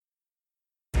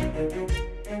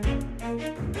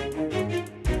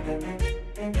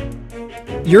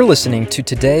You're listening to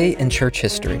Today in Church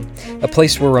History, a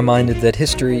place we're reminded that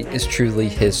history is truly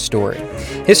His story.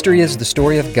 History is the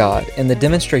story of God and the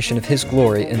demonstration of His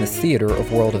glory in the theater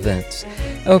of world events.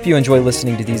 I hope you enjoy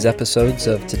listening to these episodes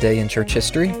of Today in Church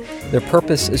History. Their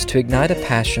purpose is to ignite a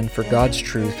passion for God's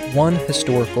truth, one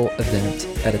historical event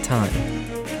at a time.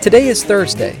 Today is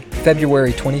Thursday,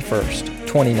 February 21st,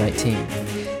 2019.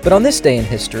 But on this day in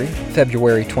history,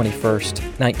 February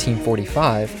 21st,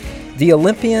 1945, the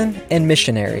Olympian and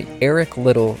missionary Eric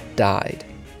Liddell died.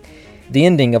 The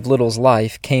ending of Liddell's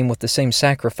life came with the same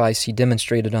sacrifice he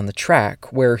demonstrated on the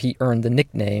track, where he earned the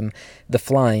nickname the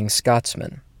Flying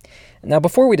Scotsman. Now,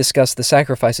 before we discuss the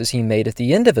sacrifices he made at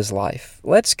the end of his life,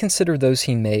 let's consider those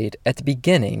he made at the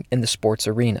beginning in the sports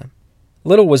arena.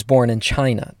 Liddell was born in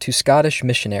China to Scottish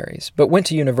missionaries, but went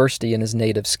to university in his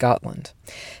native Scotland.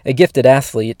 A gifted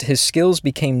athlete, his skills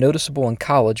became noticeable in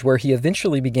college, where he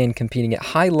eventually began competing at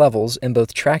high levels in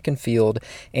both track and field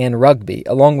and rugby,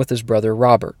 along with his brother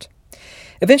Robert.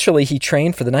 Eventually, he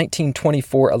trained for the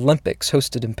 1924 Olympics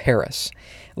hosted in Paris.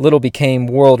 Liddell became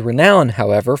world-renowned,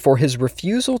 however, for his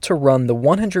refusal to run the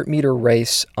 100-meter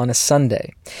race on a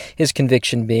Sunday, his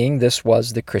conviction being this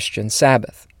was the Christian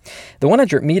Sabbath. The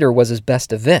 100-meter was his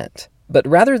best event, but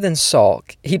rather than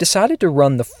sulk, he decided to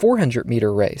run the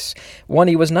 400-meter race, one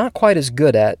he was not quite as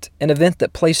good at, an event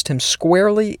that placed him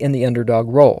squarely in the underdog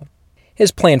role.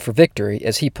 His plan for victory,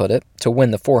 as he put it, to win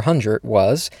the 400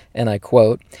 was, and I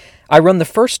quote, "I run the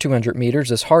first 200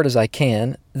 meters as hard as I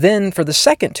can, then for the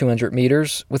second 200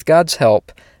 meters, with God's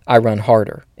help, I run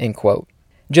harder," end quote.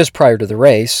 Just prior to the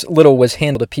race, Liddell was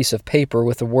handed a piece of paper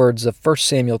with the words of 1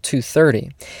 Samuel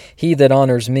 2:30, "He that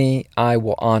honors me, I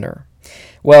will honor."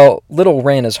 Well, Liddell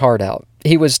ran his heart out.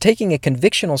 He was taking a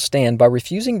convictional stand by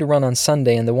refusing to run on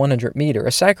Sunday in the 100-meter,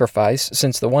 a sacrifice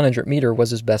since the 100-meter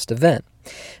was his best event.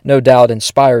 No doubt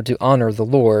inspired to honor the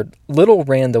Lord, Liddell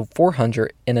ran the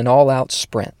 400 in an all-out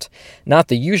sprint, not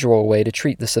the usual way to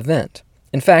treat this event.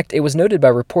 In fact, it was noted by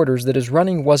reporters that his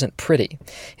running wasn't pretty,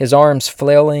 his arms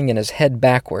flailing and his head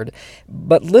backward,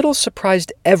 but Liddell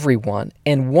surprised everyone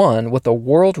and won with a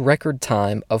world record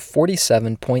time of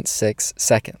 47.6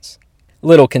 seconds.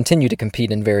 Liddell continued to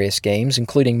compete in various games,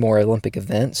 including more Olympic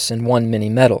events, and won many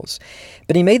medals,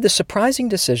 but he made the surprising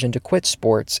decision to quit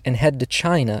sports and head to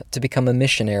China to become a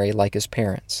missionary like his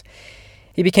parents.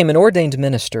 He became an ordained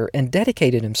minister and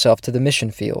dedicated himself to the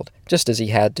mission field, just as he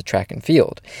had to track and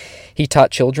field. He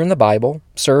taught children the Bible,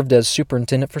 served as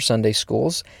superintendent for Sunday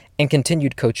schools, and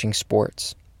continued coaching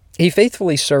sports. He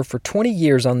faithfully served for 20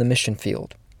 years on the mission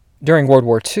field. During World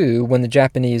War II, when the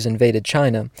Japanese invaded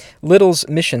China, Liddell's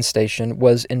mission station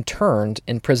was interned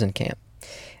in prison camp.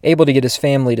 Able to get his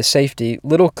family to safety,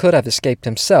 Liddell could have escaped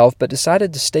himself, but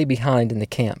decided to stay behind in the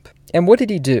camp. And what did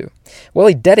he do? Well,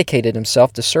 he dedicated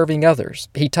himself to serving others.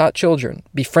 He taught children,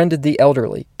 befriended the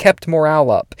elderly, kept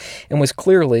morale up, and was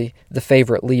clearly the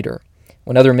favorite leader.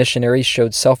 When other missionaries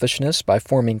showed selfishness by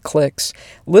forming cliques,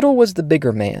 Liddell was the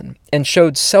bigger man and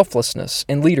showed selflessness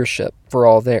and leadership for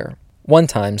all there. One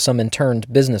time, some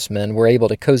interned businessmen were able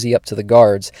to cozy up to the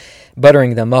guards,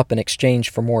 buttering them up in exchange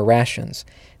for more rations.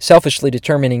 Selfishly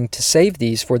determining to save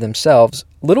these for themselves,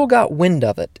 Liddell got wind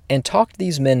of it and talked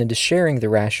these men into sharing the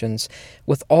rations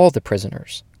with all the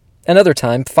prisoners. Another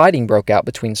time, fighting broke out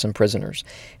between some prisoners,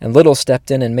 and Liddell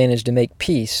stepped in and managed to make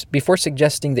peace before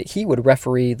suggesting that he would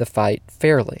referee the fight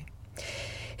fairly.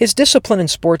 His discipline in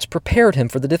sports prepared him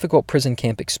for the difficult prison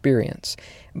camp experience,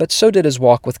 but so did his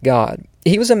walk with God.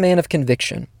 He was a man of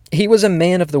conviction. He was a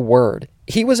man of the Word.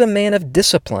 He was a man of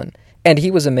discipline, and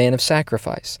he was a man of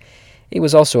sacrifice. He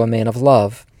was also a man of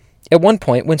love. At one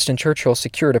point, Winston Churchill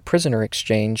secured a prisoner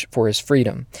exchange for his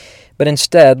freedom, but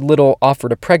instead, Liddell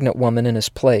offered a pregnant woman in his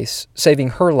place, saving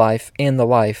her life and the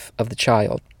life of the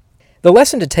child. The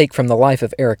lesson to take from the life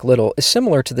of Eric Liddell is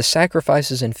similar to the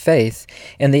sacrifices in faith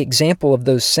and the example of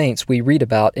those saints we read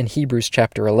about in Hebrews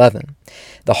chapter 11.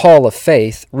 The hall of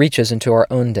faith reaches into our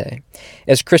own day.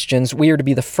 As Christians, we are to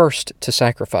be the first to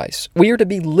sacrifice. We are to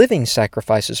be living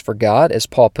sacrifices for God, as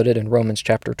Paul put it in Romans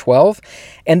chapter 12,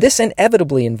 and this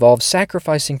inevitably involves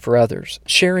sacrificing for others,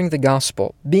 sharing the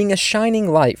gospel, being a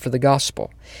shining light for the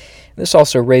gospel. This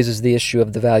also raises the issue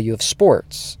of the value of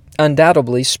sports.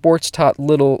 Undoubtedly, sports taught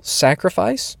Liddell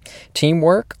sacrifice,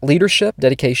 teamwork, leadership,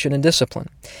 dedication, and discipline.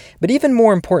 But even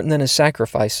more important than his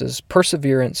sacrifices,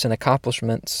 perseverance, and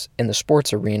accomplishments in the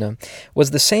sports arena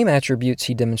was the same attributes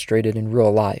he demonstrated in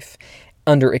real life,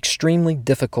 under extremely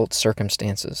difficult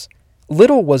circumstances.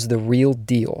 Liddell was the real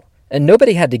deal, and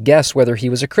nobody had to guess whether he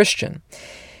was a Christian.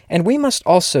 And we must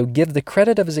also give the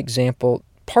credit of his example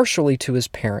partially to his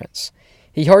parents.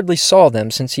 He hardly saw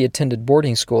them since he attended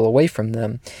boarding school away from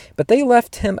them, but they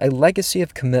left him a legacy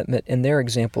of commitment in their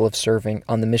example of serving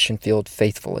on the mission field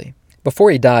faithfully.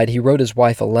 Before he died, he wrote his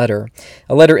wife a letter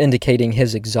indicating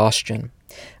his exhaustion.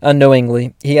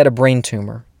 Unknowingly, he had a brain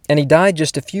tumor, and he died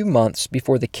just a few months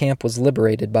before the camp was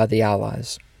liberated by the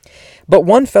Allies. But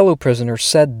one fellow prisoner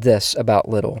said this about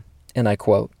Little, and I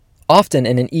quote, "Often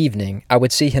in an evening I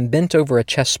would see him bent over a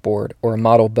chessboard or a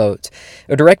model boat,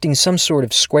 or directing some sort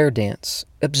of square dance,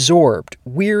 absorbed,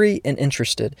 weary, and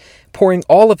interested, pouring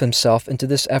all of himself into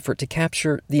this effort to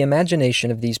capture the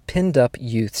imagination of these pinned-up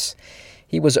youths.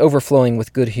 He was overflowing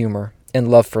with good humor and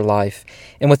love for life,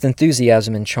 and with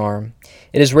enthusiasm and charm.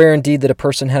 It is rare indeed that a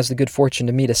person has the good fortune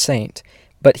to meet a saint,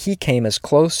 but he came as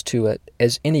close to it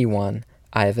as anyone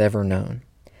I have ever known."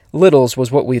 Little's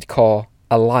was what we'd call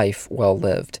a life well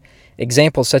lived.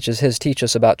 Examples such as his teach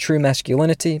us about true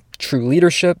masculinity, true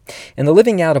leadership, and the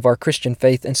living out of our Christian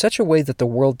faith in such a way that the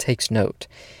world takes note.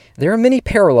 There are many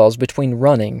parallels between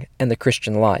running and the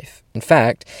Christian life. In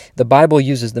fact, the Bible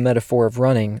uses the metaphor of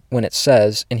running when it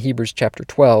says, in Hebrews chapter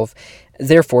 12,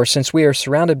 "Therefore, since we are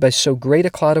surrounded by so great a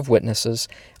cloud of witnesses,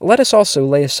 let us also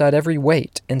lay aside every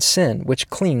weight and sin which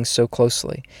clings so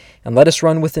closely, and let us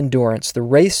run with endurance the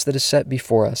race that is set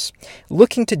before us,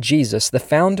 looking to Jesus, the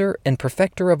founder and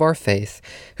perfecter of our faith,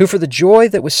 who for the joy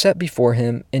that was set before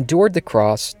him endured the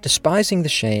cross, despising the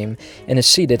shame, and is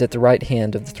seated at the right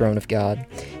hand of the throne of God.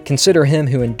 Consider him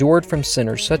who endured from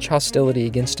sinners such hostility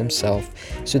against himself,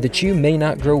 so that you may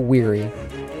not grow weary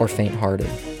or faint-hearted."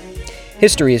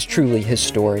 History is truly his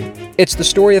story. It's the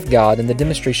story of God and the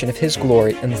demonstration of his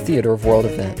glory in the theater of world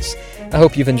events. I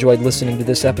hope you've enjoyed listening to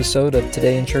this episode of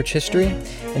Today in Church History.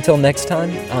 Until next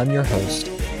time, I'm your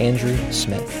host, Andrew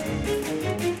Smith.